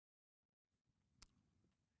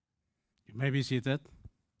You may be seated.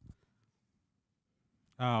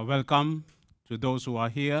 Welcome to those who are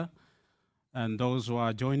here and those who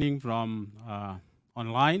are joining from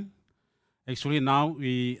online. Actually, now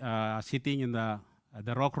we are sitting in the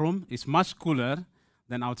rock room. It's much cooler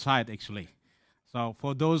than outside, actually. So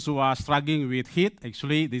for those who are struggling with heat,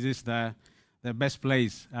 actually, this is the best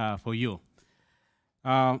place for you.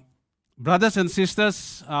 Brothers and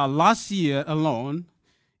sisters, last year alone,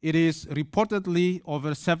 it is reportedly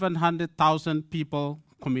over 700,000 people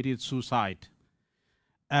committed suicide.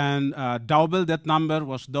 And double that number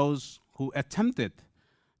was those who attempted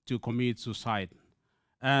to commit suicide.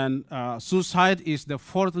 And suicide is the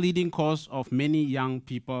fourth leading cause of many young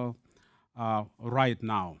people right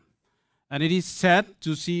now. And it is sad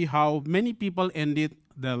to see how many people ended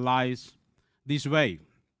their lives this way.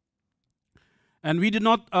 And we do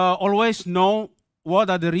not always know what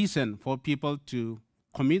are the reasons for people to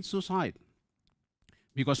commit suicide,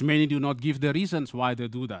 because many do not give the reasons why they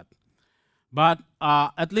do that. But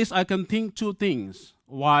at least I can think two things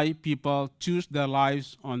why people choose their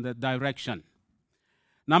lives on that direction.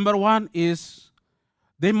 Number one is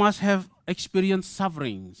they must have experienced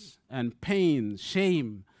sufferings and pain,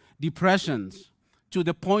 shame, depressions, to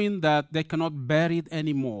the point that they cannot bear it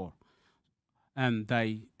anymore, and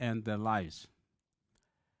they end their lives.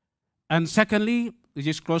 And secondly, which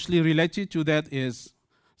is closely related to that, is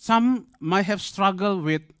some might have struggled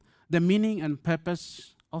with the meaning and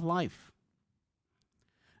purpose of life.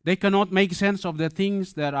 They cannot make sense of the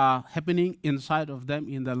things that are happening inside of them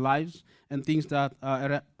in their lives and things that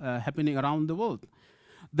are happening around the world.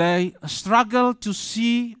 They struggle to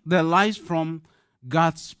see their lives from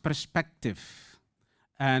God's perspective.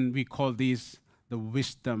 And we call this the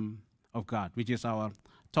wisdom of God, which is our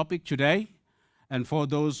topic today. And for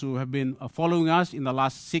those who have been following us in the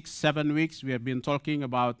last 6-7 weeks, we have been talking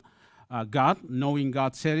about God, Knowing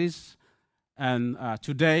God series. And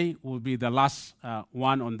today will be the last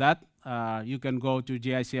one on that. You can go to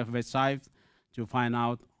GICF website to find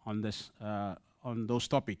out on this on those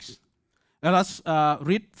topics. Let us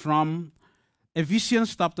read from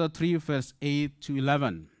Ephesians chapter 3, verse 8 to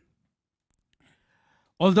 11.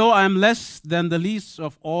 Although I am less than the least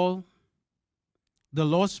of all the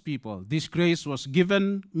Lord's people, this grace was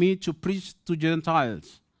given me to preach to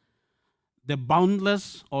Gentiles the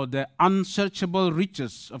boundless or the unsearchable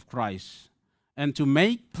riches of Christ, and to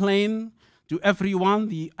make plain to everyone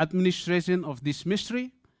the administration of this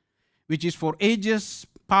mystery, which is for ages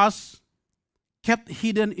past kept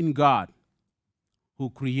hidden in God, who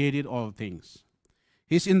created all things.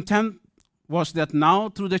 His intent was that now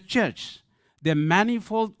through the church, the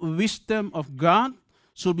manifold wisdom of God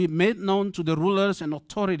should be made known to the rulers and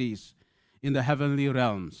authorities in the heavenly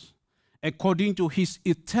realms, according to his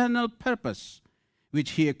eternal purpose,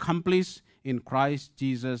 which he accomplished in Christ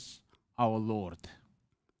Jesus our Lord.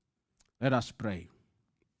 Let us pray.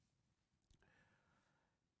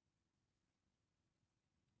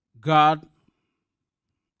 God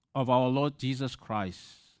of our Lord Jesus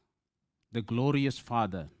Christ, the glorious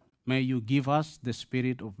Father, may you give us the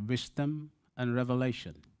spirit of wisdom and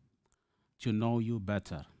revelation to know you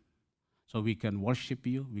better, so we can worship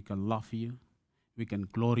you, we can love you, we can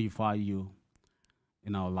glorify you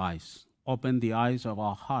in our lives. Open the eyes of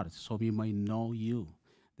our hearts so we may know you,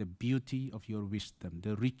 the beauty of your wisdom,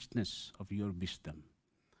 the richness of your wisdom,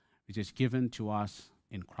 which is given to us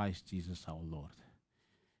in Christ Jesus our Lord.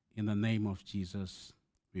 In the name of Jesus,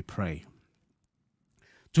 we pray.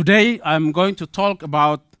 Today, I'm going to talk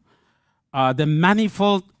about the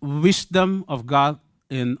manifold wisdom of God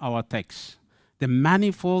in our text. The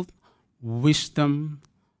manifold wisdom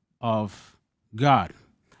of God.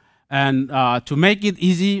 And to make it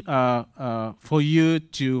easy for you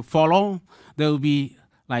to follow, there will be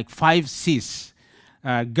like 5 C's.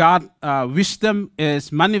 God's wisdom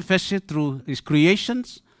is manifested through his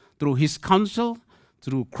creations, through his counsel,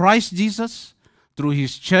 through Christ Jesus, through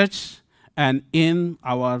his church, and in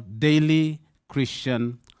our daily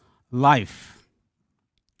Christian life.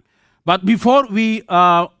 But before we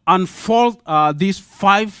unfold these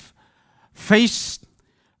 5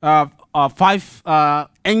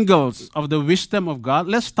 angles of the wisdom of God,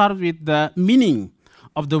 let's start with the meaning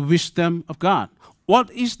of the wisdom of God. What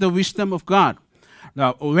is the wisdom of God?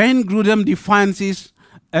 Now, Wayne Grudem defines it,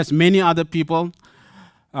 as many other people,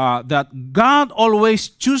 that God always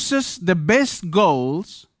chooses the best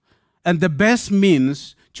goals and the best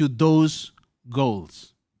means to those goals.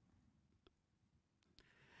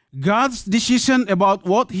 God's decision about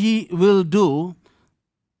what he will do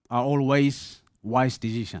are always wise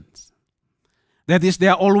decisions. That is, they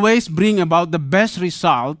always bring about the best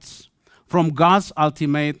results from God's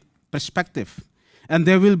ultimate perspective. and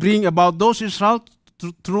they will bring about those results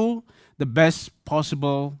through the best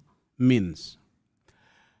possible means.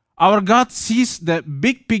 Our God sees the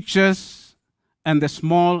big pictures and the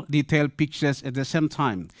small detailed pictures at the same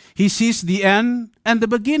time. He sees the end and the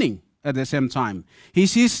beginning at the same time. He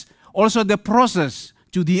sees also the process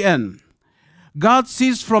to the end. God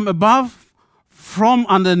sees from above, from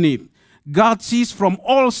underneath. God sees from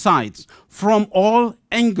all sides, from all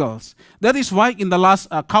angles. That is why in the last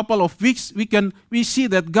couple of weeks we see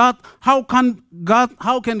that God, how can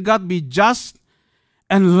God be just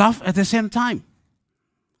and love at the same time?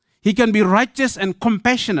 He can be righteous and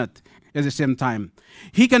compassionate at the same time.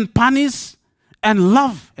 He can punish and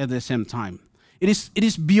love at the same time. It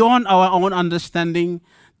is beyond our own understanding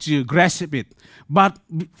to grasp it. But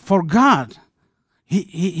for God,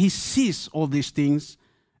 He sees all these things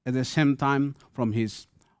at the same time from His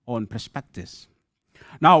own perspectives.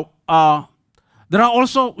 Now, there are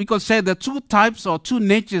also, we could say, the two types or two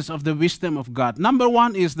natures of the wisdom of God. Number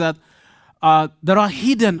one is that there are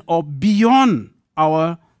hidden or beyond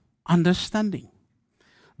our understanding.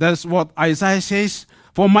 That's what Isaiah says,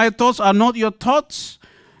 "For my thoughts are not your thoughts,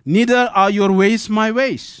 neither are your ways my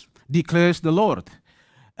ways, declares the Lord.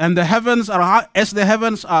 And the heavens are high, as the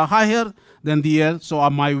heavens are higher than the earth, so are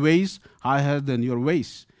my ways higher than your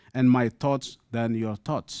ways, and my thoughts than your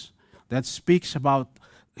thoughts." That speaks about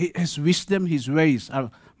His wisdom, His ways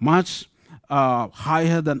are much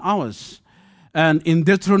higher than ours. And in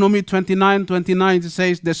Deuteronomy 29:29 it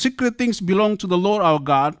says, "The secret things belong to the Lord our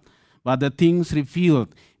God, but the things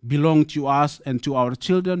revealed belong to us and to our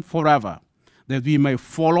children forever, that we may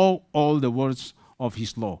follow all the words of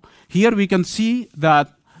His law." Here we can see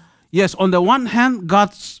that, yes, on the one hand,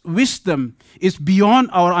 God's wisdom is beyond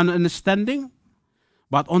our understanding,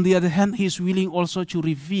 but on the other hand, He is willing also to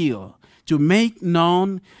reveal, to make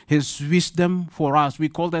known His wisdom for us. We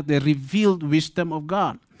call that the revealed wisdom of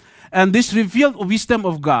God. And this revealed wisdom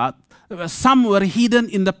of God, some were hidden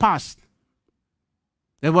in the past.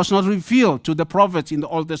 It was not revealed to the prophets in the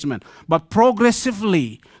Old Testament. But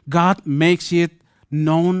progressively, God makes it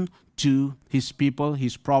known to His people,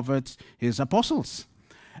 His prophets, His apostles.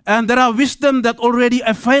 And there are wisdom that already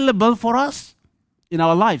available for us in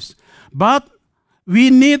our lives. But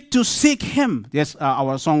we need to seek Him. Yes,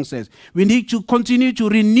 our song says. We need to continue to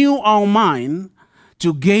renew our mind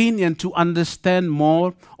to gain and to understand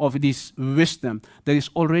more of this wisdom that is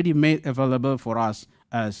already made available for us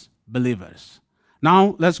as believers.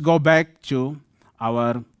 Now, let's go back to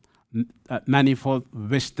our manifold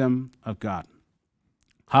wisdom of God.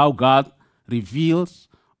 How God reveals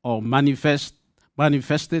or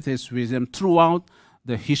manifested His wisdom throughout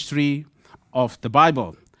the history of the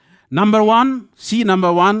Bible. Number one,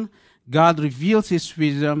 God reveals His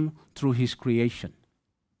wisdom through His creation.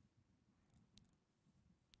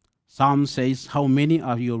 Psalm says, "How many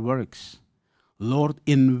are your works? Lord,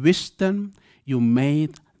 in wisdom you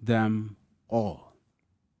made them all.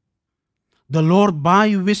 The Lord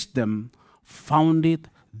by wisdom founded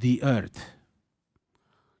the earth.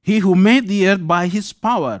 He who made the earth by His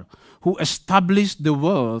power, who established the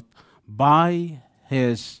world by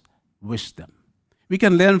His wisdom." We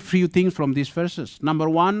can learn few things from these verses. Number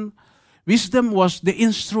one, wisdom was the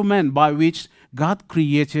instrument by which God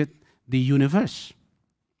created the universe.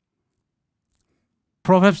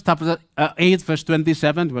 Proverbs chapter 8, verse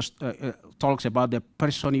 27 talks about the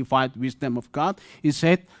personified wisdom of God. It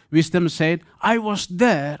said, wisdom said, "I was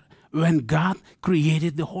there when God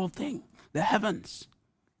created the whole thing, the heavens."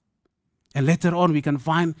 And later on we can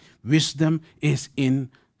find wisdom is in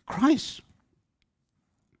Christ.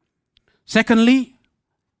 Secondly,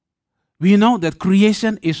 we know that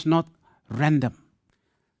creation is not random.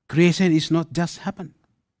 Creation is not just happen.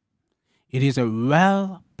 It is a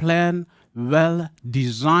well-planned,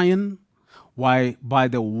 well-designed by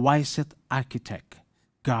the wisest architect,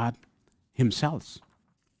 God Himself.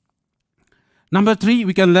 Number three,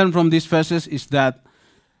 we can learn from these verses is that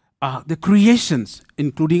the creations,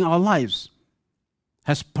 including our lives,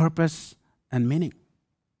 has purpose and meaning.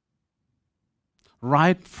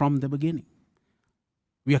 Right from the beginning.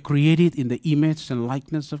 We are created in the image and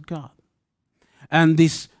likeness of God. And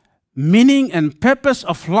this meaning and purpose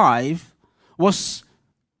of life was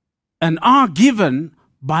and are given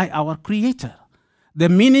by our Creator. The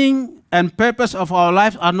meaning and purpose of our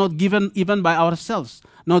lives are not given even by ourselves,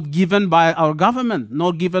 not given by our government,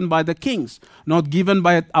 not given by the kings, not given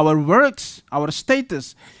by our works, our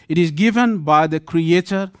status. It is given by the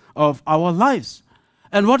Creator of our lives.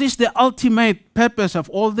 And what is the ultimate purpose of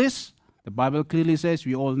all this? The Bible clearly says,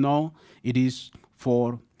 we all know, it is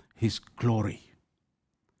for His glory.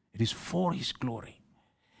 It is for His glory.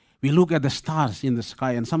 We look at the stars in the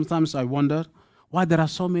sky, and sometimes I wonder, Why there are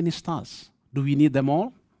so many stars? Do we need them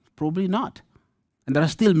all? Probably not. And there are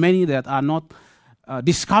still many that are not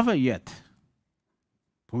discovered yet.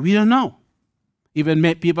 But we don't know. Even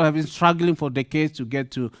people have been struggling for decades to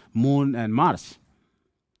get to Moon and Mars.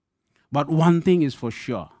 But one thing is for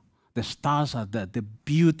sure. The stars are there. The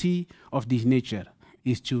beauty of this nature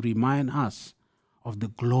is to remind us of the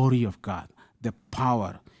glory of God, the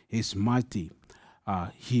power, His mighty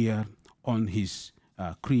here on His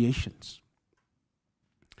creations.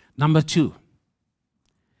 Number 2,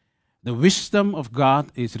 the wisdom of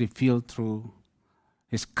God is revealed through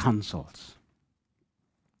His counsels.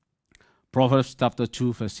 Proverbs chapter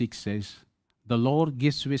 2 verse 6 says, "The Lord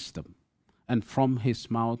gives wisdom, and from His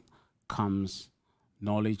mouth comes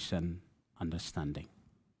knowledge and understanding."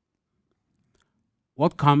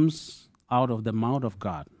 What comes out of the mouth of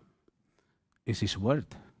God is His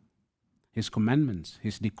word, His commandments,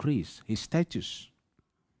 His decrees, His statutes.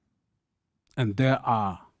 And they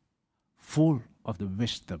are full of the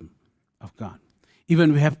wisdom of God.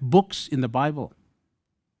 Even we have books in the Bible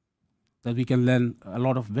that we can learn a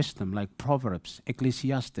lot of wisdom, like Proverbs,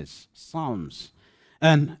 Ecclesiastes, Psalms.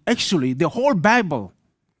 And actually, the whole Bible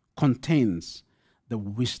contains the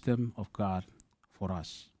wisdom of God for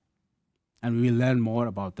us. And we will learn more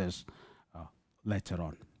about this later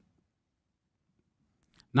on.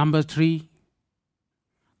 Number 3,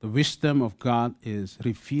 the wisdom of God is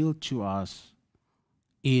revealed to us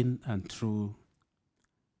in and through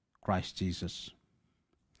Christ Jesus.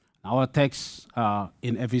 Our text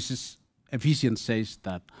in Ephesians says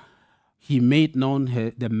that He made known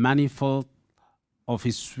the manifold of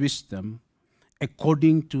His wisdom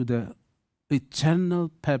according to the eternal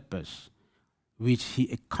purpose which He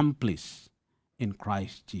accomplished in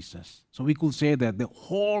Christ Jesus. So we could say that the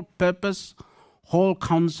whole purpose, whole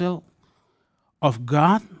counsel of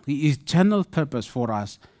God, the eternal purpose for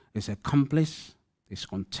us is accomplished, is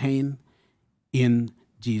contained in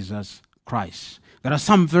Jesus Christ. There are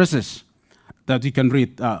some verses that you can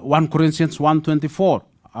read. 1 Corinthians 1:24.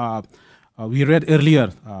 We read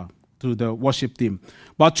earlier to the worship team.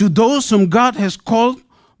 "But to those whom God has called,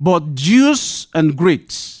 both Jews and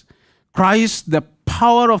Greeks, Christ the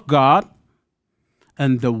power of God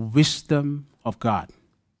and the wisdom of God."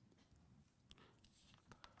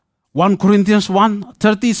 1 Corinthians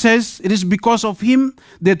 1:30 says, "It is because of Him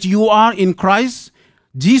that you are in Christ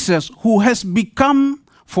Jesus, who has become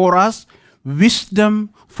for us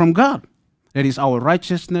wisdom from God. That is our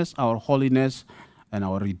righteousness, our holiness, and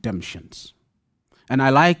our redemptions." And I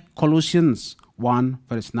like Colossians 1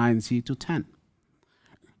 verse 9c to 10.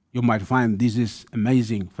 You might find this is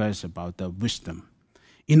amazing verse about the wisdom.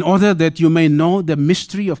 "In order that you may know the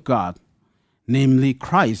mystery of God, namely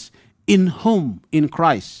Christ, in whom, in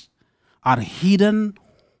Christ, are hidden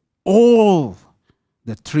all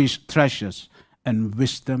the treasures and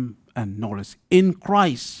wisdom and knowledge." In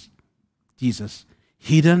Christ Jesus,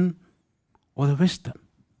 hidden all the wisdom,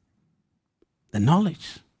 the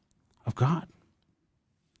knowledge of God.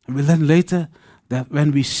 And we learn later that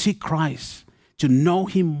when we seek Christ to know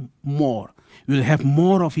Him more, we'll have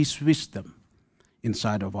more of His wisdom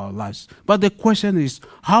inside of our lives. But the question is,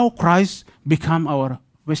 how Christ become our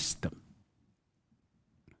wisdom?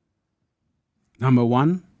 Number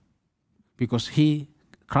 1, because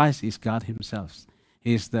Christ is God Himself.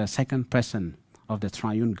 He is the second person of the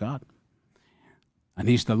triune God. And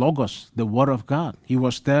He's the Logos, the Word of God. He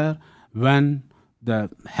was there when the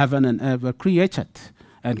heaven and earth were created.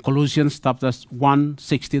 And Colossians chapter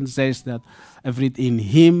 1:16 says that in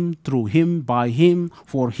Him, through Him, by Him,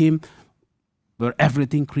 for Him, were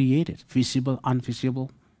everything created, visible, invisible,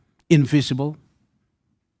 invisible,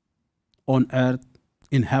 on earth,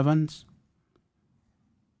 in heavens.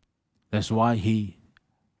 That's why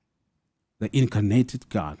the incarnated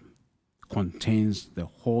God, contains the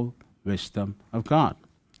whole wisdom of God.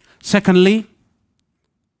 Secondly,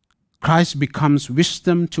 Christ becomes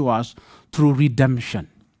wisdom to us through redemption.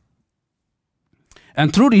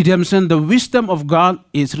 And through redemption, the wisdom of God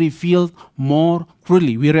is revealed more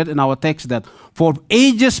clearly. We read in our text that for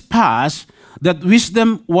ages past, that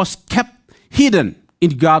wisdom was kept hidden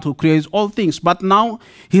in God who creates all things. But now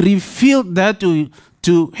He revealed that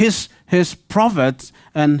to His prophets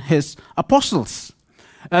and His apostles.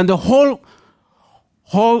 And the whole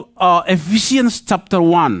Ephesians chapter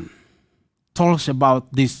 1 talks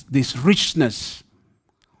about this richness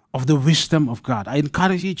of the wisdom of God. I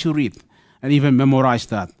encourage you to read and even memorize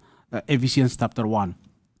that. Ephesians chapter 1,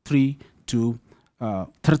 3 to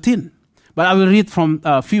 13. But I will read from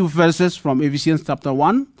a few verses from Ephesians chapter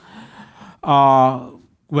 1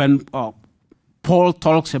 when Paul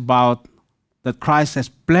talks about that Christ has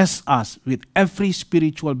blessed us with every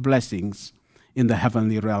spiritual blessings in the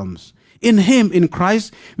heavenly realms. In him, in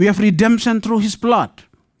Christ, we have redemption through his blood,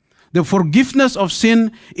 the forgiveness of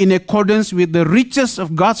sin in accordance with the riches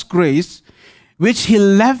of God's grace, which he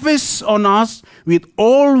lavishes on us with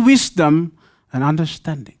all wisdom and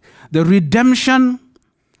understanding. The redemption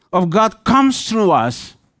of God comes through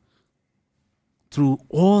us through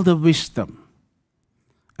all the wisdom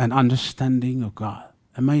and understanding of God.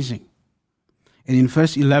 Amazing. And in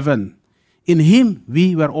verse 11, in him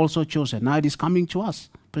we were also chosen. Now it is coming to us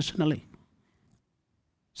personally.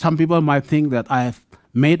 Some people might think that I have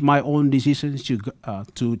made my own decisions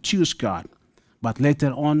to choose God. But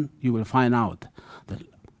later on, you will find out that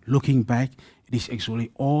looking back, it is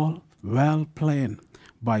actually all well planned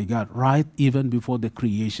by God, right even before the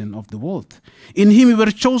creation of the world. In him we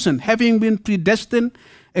were chosen, having been predestined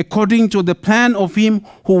according to the plan of him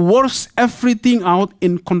who works everything out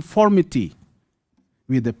in conformity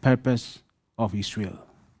with the purpose of his will.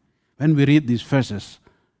 When we read these verses,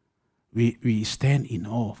 we stand in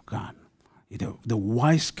awe of God. The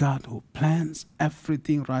wise God who plans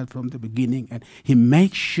everything right from the beginning, and he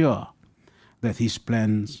makes sure that his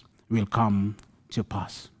plans will come to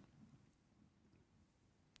pass.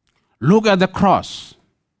 Look at the cross,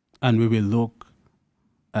 and we will look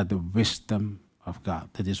at the wisdom of God.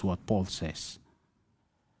 That is what Paul says.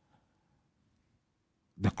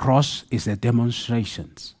 The cross is a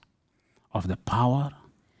demonstration of the power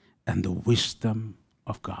and the wisdom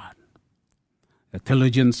of God. The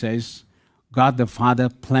theologian says, God the Father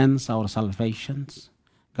plans our salvations,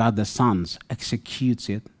 God the Son executes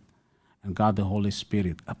it, and God the Holy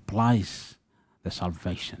Spirit applies the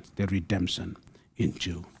salvation, the redemption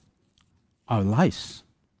into our lives.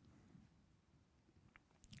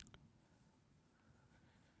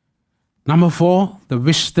 Number 4, the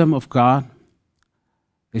wisdom of God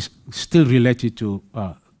is still related to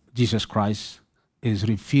Jesus Christ, is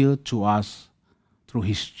revealed to us through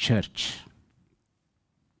his church.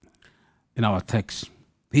 In our text,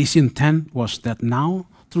 his intent was that now,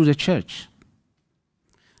 through the church,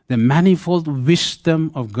 the manifold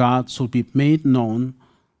wisdom of God should be made known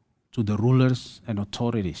to the rulers and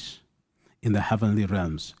authorities in the heavenly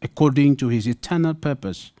realms, according to his eternal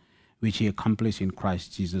purpose, which he accomplished in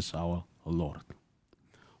Christ Jesus our Lord.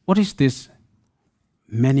 What is this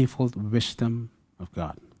manifold wisdom of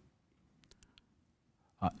God?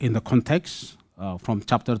 In the context, from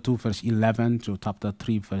chapter 2, verse 11 to chapter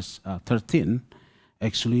 3, verse 13,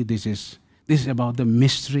 actually this is about the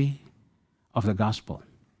mystery of the gospel.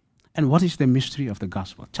 And what is the mystery of the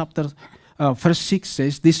gospel? Verse 6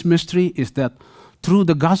 says, this mystery is that through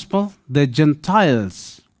the gospel, the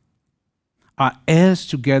Gentiles are heirs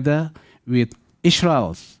together with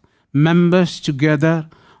Israel's, members together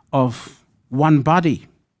of one body,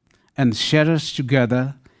 and sharers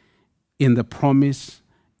together in the promise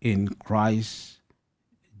in Christ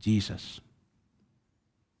Jesus.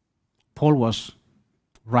 Paul was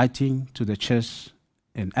writing to the church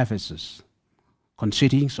in Ephesus,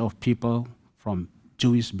 consisting of people from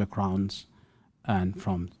Jewish backgrounds and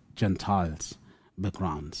from Gentiles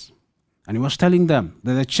backgrounds. And he was telling them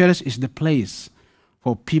that the church is the place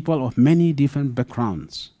for people of many different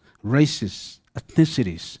backgrounds, races,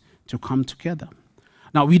 ethnicities to come together.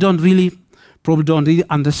 Now, we probably don't really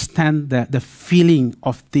understand the feeling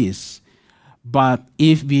of this, but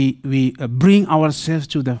if we bring ourselves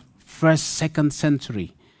to the first, second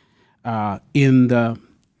century in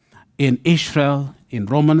Israel, in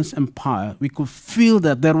Roman Empire, we could feel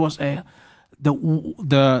that there was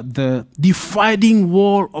the dividing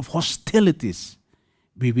wall of hostilities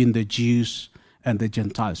between the Jews and the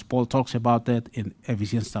Gentiles. Paul talks about that in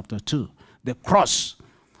Ephesians chapter 2. The cross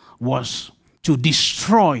was to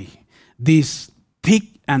destroy this thick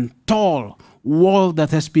and tall wall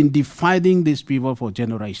that has been dividing these people for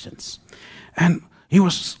generations. And he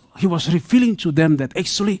was revealing to them that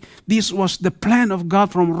actually this was the plan of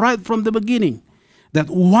God right from the beginning, that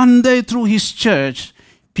one day through his church,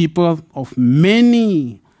 people of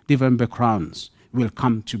many different backgrounds will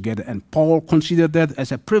come together. And Paul considered that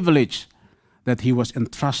as a privilege that he was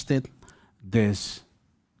entrusted this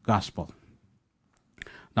gospel.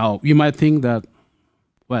 Now, you might think that,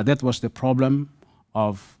 well, that was the problem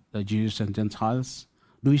of the Jews and Gentiles.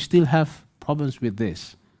 Do we still have problems with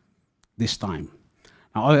this time?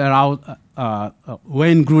 Now,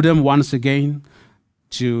 Wayne Grudem once again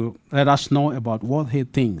to let us know about what he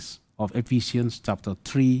thinks of Ephesians chapter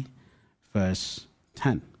 3, verse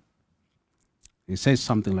 10. He says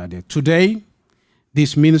something like that. Today,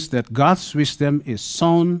 this means that God's wisdom is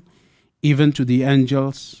shown even to the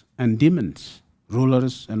angels and demons,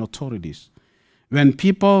 rulers and authorities. When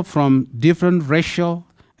people from different racial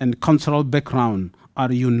and cultural background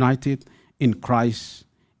are united in Christ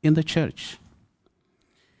in the church.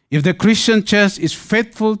 If the Christian church is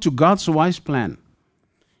faithful to God's wise plan,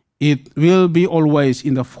 it will be always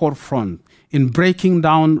in the forefront in breaking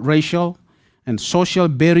down racial and social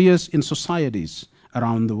barriers in societies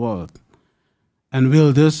around the world, and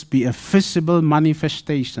will thus be a visible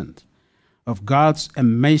manifestation of God's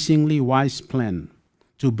amazingly wise plan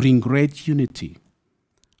to bring great unity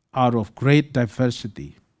out of great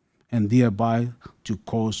diversity, and thereby to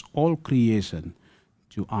cause all creation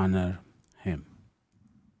to honor Him.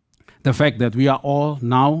 The fact that we are all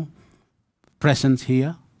now present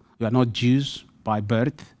here, we are not Jews by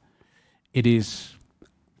birth, it is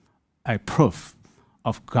a proof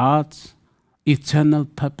of God's eternal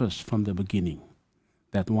purpose from the beginning,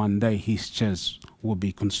 that one day His church will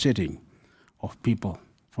be consisting of people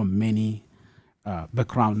from many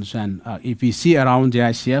backgrounds. And if we see around the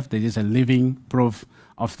ICF, there is a living proof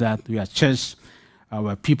of that. We are church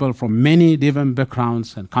where people from many different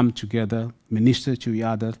backgrounds and come together, minister to each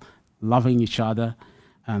other, loving each other,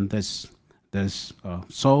 and that's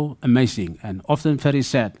so amazing. And often very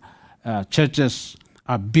sad, churches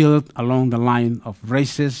are built along the line of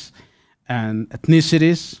races and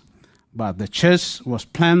ethnicities, but the church was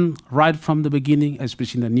planned right from the beginning,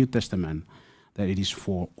 especially in the New Testament, that it is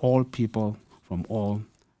for all people from all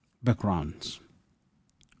backgrounds.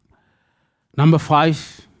 Number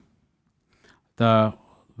 5, the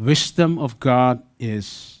wisdom of God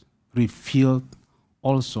is revealed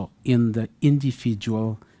also in the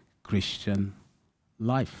individual Christian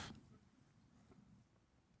life.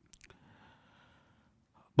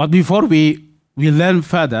 But before we learn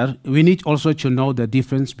further, we need also to know the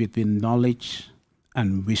difference between knowledge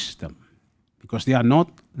and wisdom, because they are not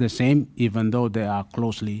the same, even though they are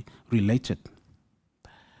closely related.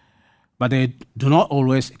 But they do not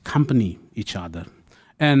always accompany each other.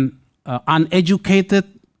 And an uneducated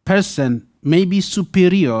person may be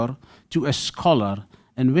superior to a scholar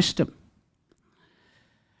in wisdom.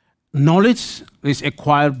 Knowledge is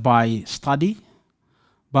acquired by study,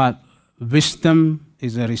 but wisdom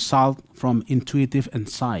is a result from intuitive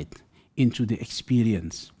insight into the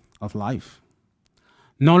experience of life.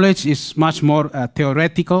 Knowledge is much more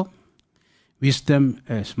theoretical. Wisdom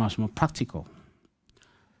is much more practical.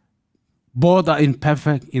 Both are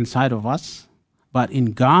imperfect inside of us, but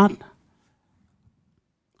in God,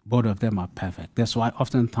 both of them are perfect. That's why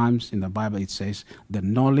oftentimes in the Bible it says the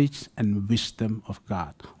knowledge and wisdom of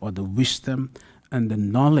God, or the wisdom and the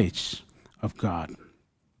knowledge of God.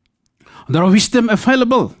 There are wisdom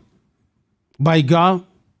available by God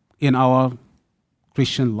in our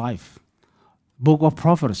Christian life. Book of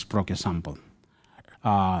Proverbs, for example,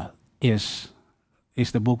 is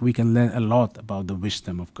the book we can learn a lot about the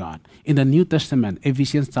wisdom of God. In the New Testament,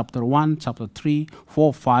 Ephesians chapter 1, chapter 3,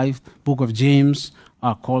 4, 5, book of James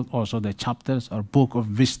are called also the chapters or book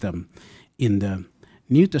of wisdom in the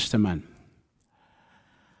New Testament.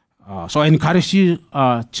 So I encourage you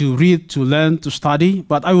to read, to learn, to study.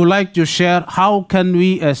 But I would like to share how can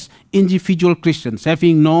we as individual Christians,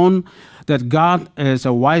 having known that God is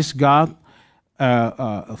a wise God,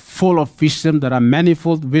 full of wisdom, there are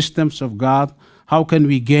manifold wisdoms of God, how can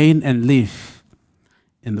we gain and live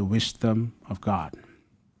in the wisdom of God?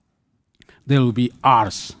 There will be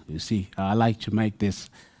R's, you see. I like to make this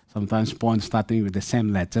sometimes point starting with the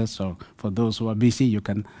same letter, so for those who are busy, you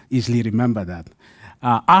can easily remember that.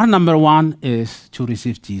 R number 1 is to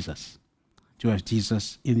receive Jesus, to have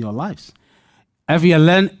Jesus in your lives. As we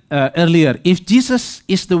learned earlier, if Jesus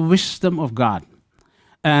is the wisdom of God,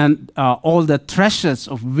 and all the treasures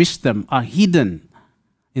of wisdom are hidden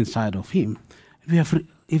inside of Him, if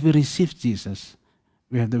we receive Jesus,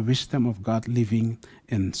 we have the wisdom of God living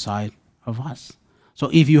inside of us. So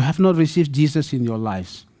if you have not received Jesus in your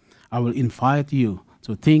lives, I will invite you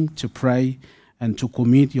to think, to pray, and to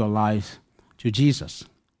commit your life to Jesus.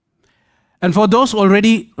 And for those who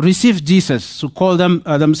already received Jesus, who call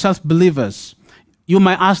themselves believers, you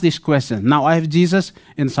might ask this question: now I have Jesus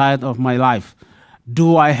inside of my life.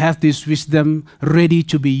 Do I have this wisdom ready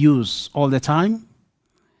to be used all the time?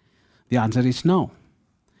 The answer is no.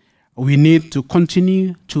 We need to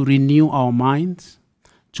continue to renew our minds,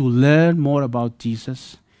 to learn more about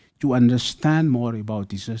Jesus, to understand more about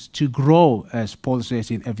Jesus, to grow, as Paul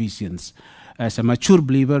says in Ephesians. As a mature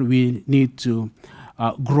believer, we need to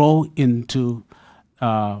grow into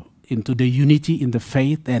the unity in the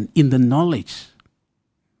faith and in the knowledge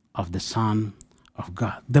of the Son of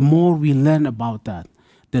God. The more we learn about that,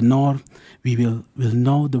 the more we will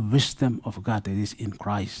know the wisdom of God that is in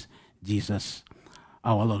Christ Jesus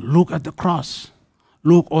our Lord. Look at the cross.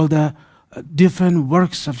 Look all the different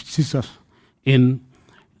works of Jesus in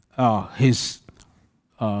His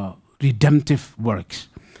redemptive works,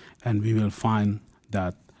 and we will find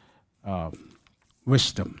that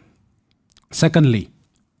wisdom. Secondly,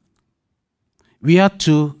 we are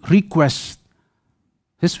to request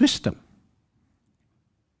His wisdom.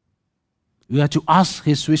 We are to ask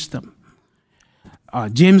His wisdom.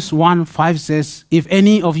 James 1:5 says, if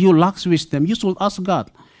any of you lacks wisdom, you should ask God,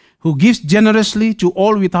 who gives generously to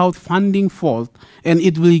all without finding fault, and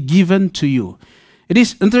it will be given to you. It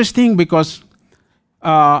is interesting because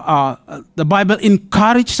the Bible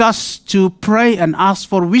encourages us to pray and ask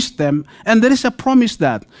for wisdom, and there is a promise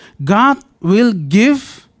that God will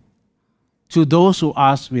give to those who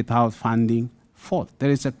ask without finding fault. There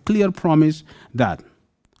is a clear promise that.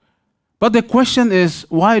 But the question is,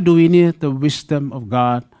 why do we need the wisdom of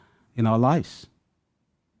God in our lives?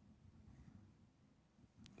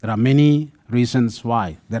 There are many reasons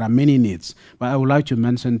why. There are many needs. But I would like to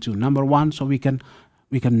mention two. Number one, so we can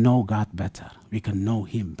know God better. We can know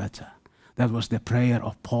Him better. That was the prayer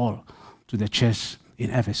of Paul to the church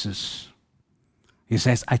in Ephesus. He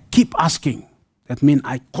says, I keep asking. That means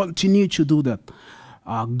I continue to do that.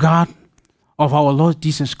 God of our Lord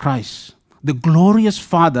Jesus Christ, the glorious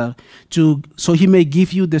Father, so He may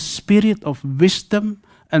give you the spirit of wisdom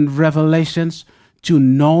and revelations to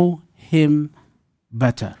know Him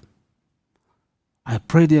better. I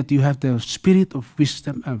pray that you have the spirit of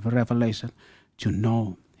wisdom and revelation to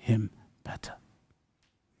know Him better.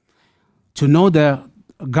 To know the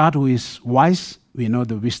God who is wise, we know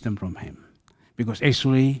the wisdom from Him. Because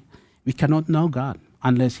actually, we cannot know God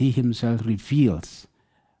unless He Himself reveals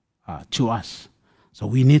to us. So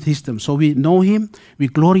we need wisdom. So we know Him, we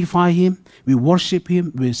glorify Him, we worship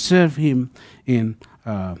Him, we serve Him in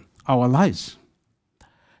our lives.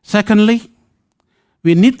 Secondly,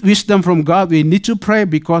 we need wisdom from God. We need to pray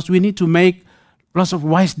because we need to make lots of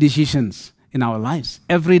wise decisions in our lives.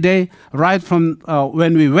 Every day, right from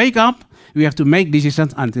when we wake up, we have to make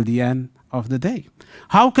decisions until the end of the day.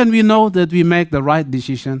 How can we know that we make the right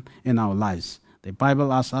decision in our lives? The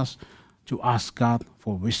Bible asks us to ask God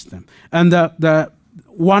for wisdom. And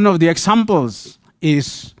one of the examples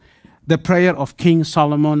is the prayer of King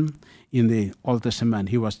Solomon in the Old Testament.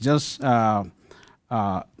 He was just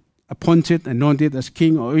appointed, anointed as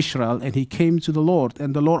king of Israel, and he came to the Lord,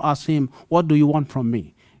 and the Lord asked him, what do you want from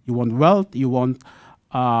me? You want wealth? You want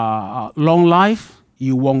long life?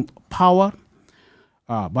 You want power?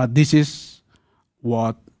 But this is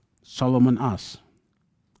what Solomon asked.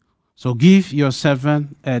 So give your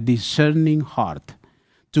servant a discerning heart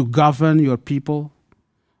to govern your people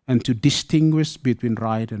and to distinguish between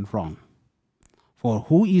right and wrong. For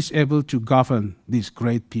who is able to govern these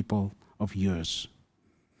great people of yours?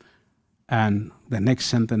 And the next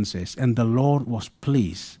sentence says, and the Lord was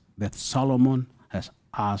pleased that Solomon has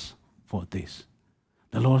asked for this.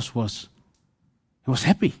 The Lord was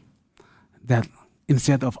happy that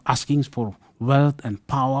instead of asking for wealth and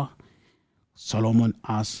power, Solomon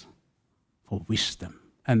asked for wisdom.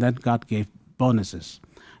 And then God gave bonuses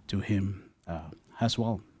to him as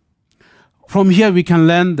well. From here we can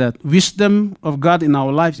learn that wisdom of God in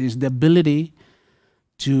our lives is the ability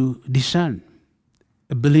to discern,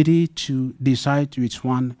 ability to decide which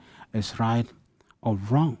one is right or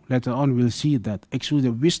wrong. Later on we'll see that actually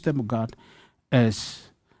the wisdom of God is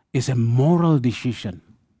a moral decision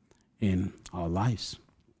in our lives.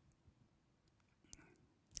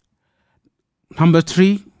 Number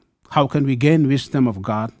 3, how can we gain wisdom of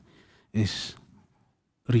God is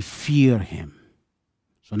revere Him.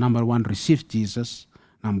 So number 1, receive Jesus.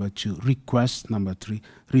 Number 2, request. Number 3,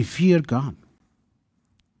 revere God.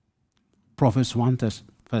 Proverbs 1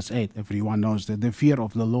 verse 8, everyone knows that the fear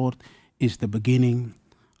of the Lord is the beginning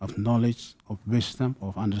of knowledge, of wisdom,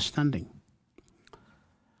 of understanding.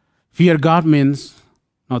 Fear God means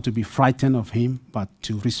not to be frightened of Him, but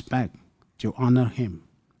to respect, to honor Him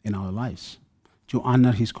in our lives, to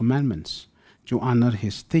honor His commandments, to honor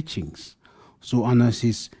His teachings, to honor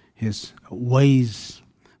His ways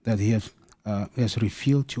that He has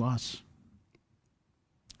revealed to us.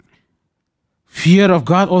 Fear of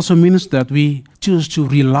God also means that we choose to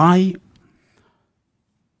rely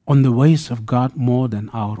on the ways of God more than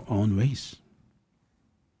our own ways.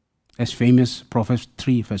 As famous Proverbs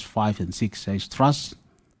 3 verse 5 and 6 says, trust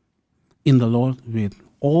in the Lord with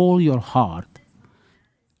all your heart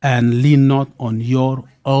and lean not on your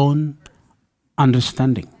own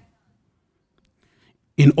understanding.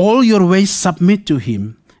 In all your ways submit to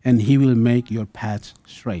Him, and He will make your paths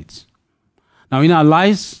straight. Now in our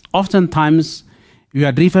lives, oftentimes we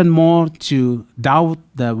are driven more to doubt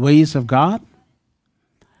the ways of God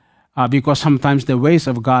because sometimes the ways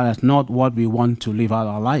of God is not what we want to live out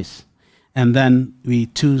our lives. And then we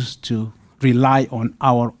choose to rely on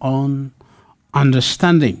our own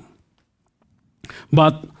understanding.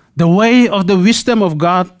 But the way of the wisdom of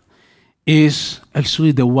God is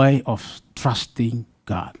actually the way of trusting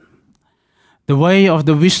God. The way of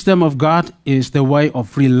the wisdom of God is the way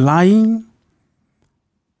of relying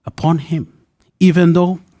upon Him, even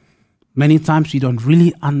though many times we don't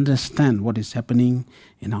really understand what is happening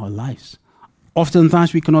in our lives.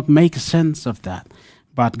 Oftentimes we cannot make sense of that,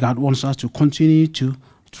 but God wants us to continue to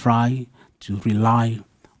try to rely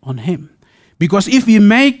on Him. Because if we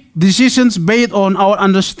make decisions based on our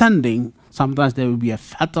understanding, sometimes there will be a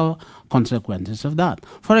fatal consequences of that.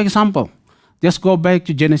 For example, just go back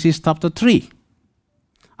to Genesis chapter 3.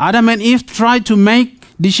 Adam and Eve tried to make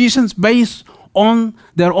decisions based on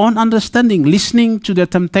their own understanding, listening to the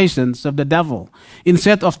temptations of the devil.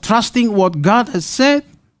 Instead of trusting what God has said,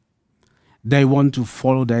 they want to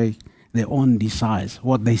follow their own desires,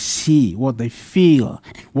 what they see, what they feel,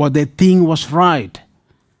 what they think was right.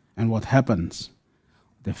 And what happens?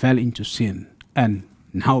 They fell into sin, and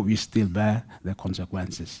now we still bear the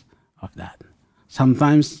consequences of that.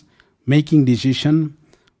 Sometimes making decisions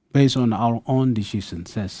based on our own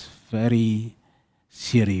decisions has very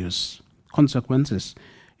serious consequences.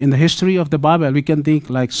 In the history of the Bible, we can think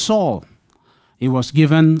like Saul. He was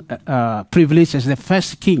given privilege as the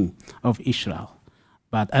first king of Israel.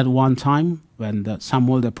 But at one time, when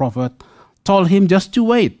Samuel the prophet told him just to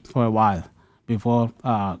wait for a while before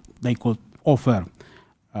they could offer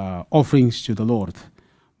offerings to the Lord.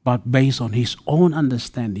 But based on his own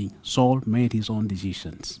understanding, Saul made his own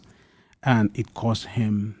decisions. And it cost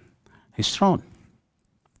him his throne.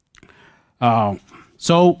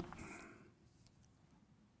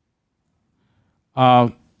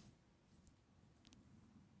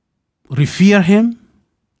 Revere Him,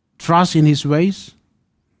 trust in His ways,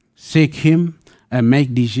 seek Him, and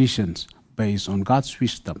make decisions based on God's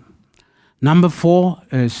wisdom. Number 4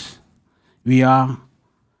 is we are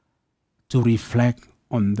to reflect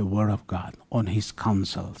on the Word of God, on His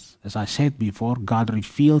counsels. As I said before, God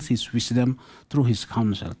reveals His wisdom through His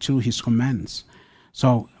counsel, through His commands.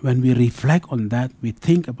 So when we reflect on that, we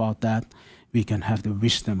think about that, we can have the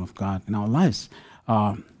wisdom of God in our lives.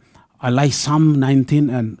 I like Psalm 19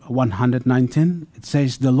 and 119. It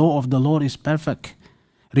says, the law of the Lord is perfect,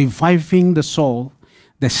 reviving the soul.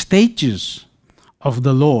 The statutes of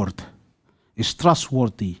the Lord is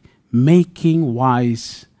trustworthy, making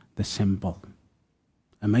wise the simple.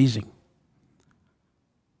 Amazing.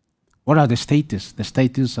 What are the statutes? The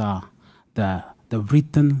statutes are the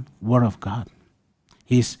written word of God,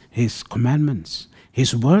 His commandments,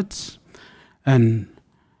 His words, and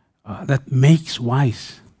that makes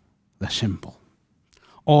wise the simple.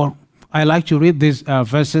 Or I like to read these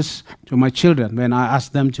verses to my children when I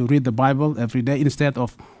ask them to read the Bible every day instead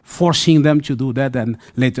of forcing them to do that and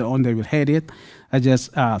later on they will hate it. I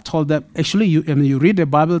just told them, actually, when you read the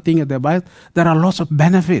Bible, think of the Bible, there are lots of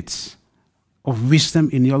benefits of wisdom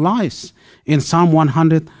in your lives. In Psalm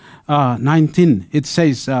 119, it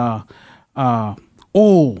says, oh,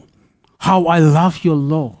 how I love your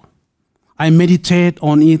law. I meditate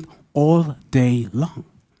on it all day long.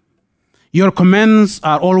 Your commands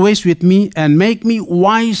are always with me and make me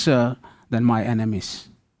wiser than my enemies.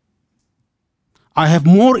 I have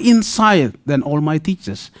more insight than all my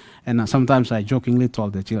teachers. And sometimes I jokingly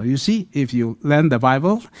told the children, you see, if you learn the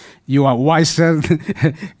Bible, you are wiser,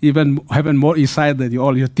 even having more insight than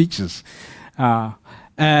all your teachers.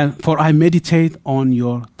 And for I meditate on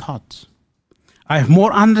your thoughts. I have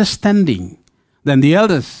more understanding than the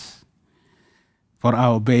elders, for I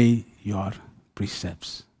obey your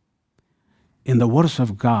precepts. In the words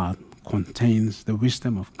of God contains the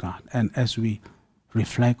wisdom of God. And as we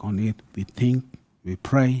reflect on it, we think, we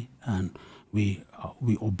pray, and we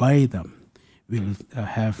obey them, we'll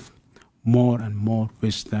have more and more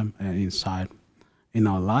wisdom and insight in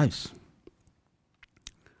our lives.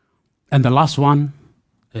 And the last one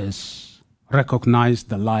is recognize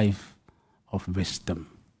the life of wisdom.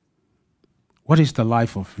 What is the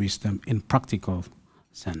life of wisdom in practical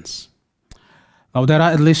sense? Now, there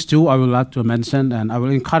are at least 2 I would like to mention, and I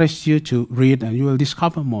will encourage you to read, and you will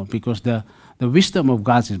discover more, because the wisdom of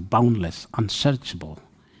God is boundless, unsearchable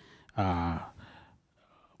in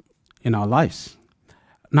our lives.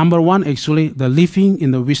 Number 1, actually, the living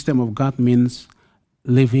in the wisdom of God means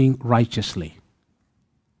living righteously.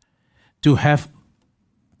 To have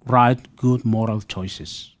right, good moral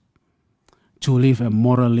choices. To live a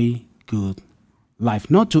morally good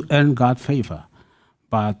life. Not to earn God's favor,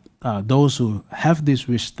 but those who have this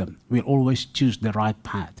wisdom will always choose the right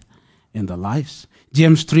path in their lives.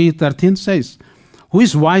 James 3:13 says, who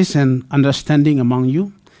is wise and understanding among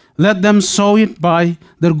you? Let them show it by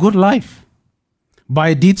their good life,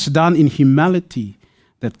 by deeds done in humility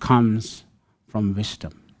that comes from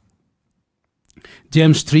wisdom.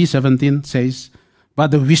 James 3:17 says,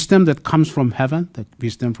 but the wisdom that comes from heaven, the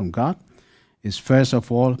wisdom from God, is first of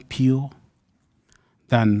all pure,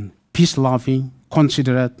 then peace-loving,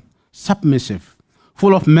 considerate, submissive,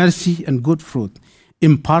 full of mercy and good fruit,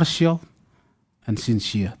 impartial and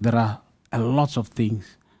sincere. There are a lot of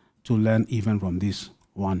things to learn even from this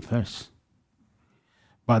one verse.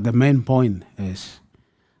 But the main point is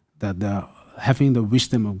that having the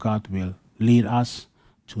wisdom of God will lead us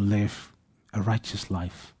to live a righteous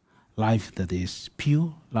life, life that is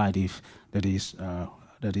pure, life that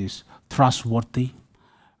is trustworthy,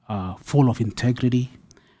 full of integrity,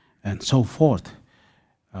 and so forth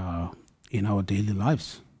in our daily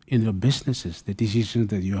lives, in your businesses, the decisions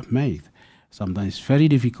that you have made. Sometimes it's very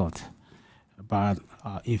difficult, but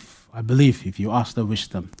I believe if you ask the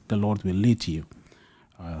wisdom, the Lord will lead you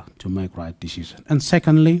to make right decisions. And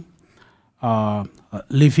secondly,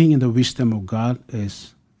 living in the wisdom of God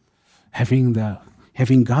is having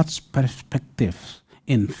God's perspective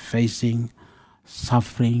in facing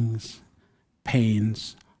sufferings,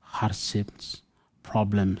 pains, hardships,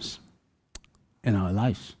 problems in our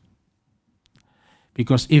lives.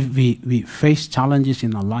 Because if we face challenges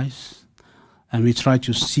in our lives and we try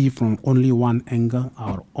to see from only one angle,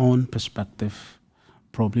 our own perspective,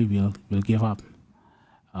 probably we'll give up.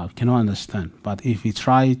 Cannot understand. But if we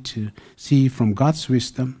try to see from God's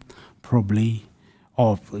wisdom, probably,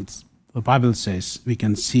 the Bible says we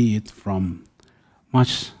can see it from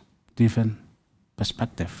much different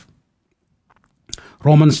perspective.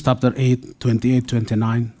 Romans chapter 8, 28,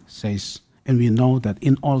 29 says, and we know that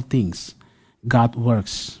in all things God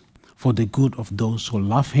works for the good of those who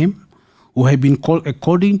love him, who have been called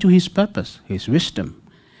according to his purpose, his wisdom,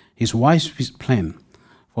 his wise plan.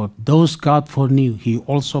 For those God foreknew, he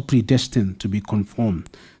also predestined to be conformed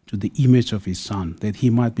to the image of his Son, that he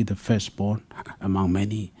might be the firstborn among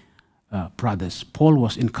many brothers. Paul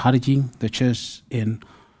was encouraging the church in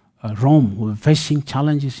Rome who were facing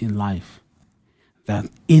challenges in life, that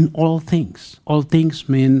in all things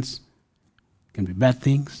means can be bad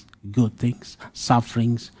things, good things,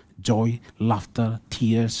 sufferings, joy, laughter,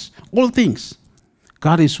 tears, all things.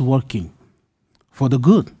 God is working for the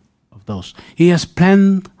good of those. He has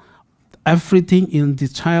planned everything in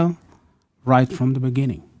detail right from the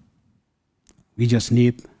beginning. We just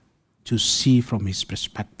need to see from his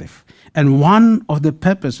perspective. And one of the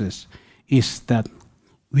purposes is that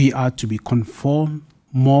we are to be conformed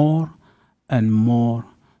more and more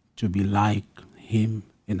to be like him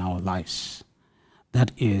in our lives.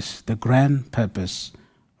 That is the grand purpose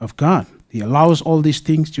of God. He allows all these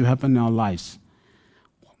things to happen in our lives.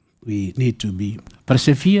 We need to be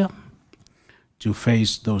persevere to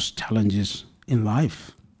face those challenges in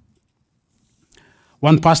life.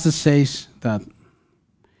 One pastor says that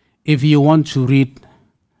if you want to read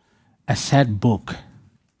a sad book,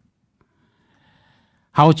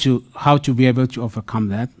 how to be able to overcome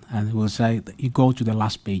that, and we'll say that you go to the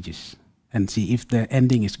last pages and see if the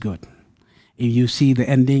ending is good. If you see the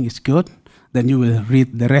ending is good, then you will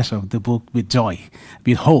read the rest of the book with joy,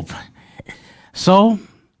 with hope. So,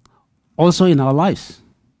 also in our lives,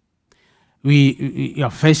 we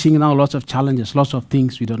are facing now lots of challenges, lots of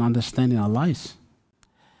things we don't understand in our lives.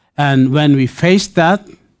 And when we face that,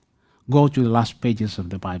 go to the last pages of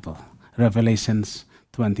the Bible, Revelations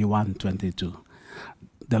 21, 22.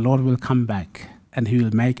 The Lord will come back and he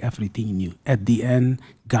will make everything new. At the end,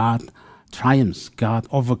 God triumphs, God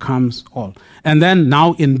overcomes all. And then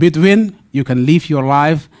now in between, you can live your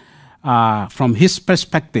life from his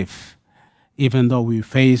perspective, even though we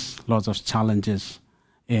face lots of challenges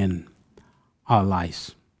in our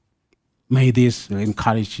lives. May this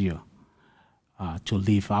encourage you to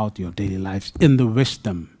live out your daily lives in the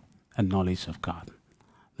wisdom and knowledge of God.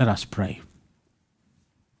 Let us pray.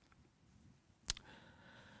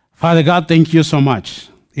 Father God, thank you so much.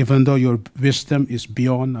 Even though your wisdom is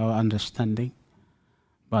beyond our understanding,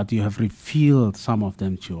 but you have revealed some of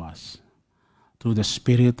them to us through the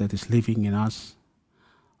Spirit that is living in us.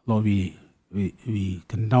 Lord, we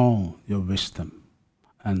can know your wisdom,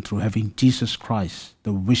 and through having Jesus Christ,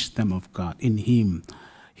 the wisdom of God, in him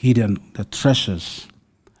hidden the treasures,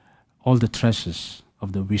 all the treasures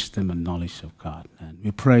of the wisdom and knowledge of God. And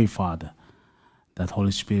we pray, Father, that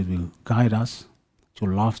Holy Spirit will guide us to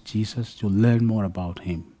love Jesus, to learn more about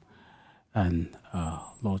him, and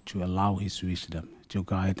Lord, to allow his wisdom to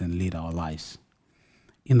guide and lead our lives.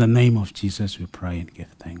 In the name of Jesus we pray and give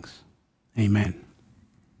thanks. Amen.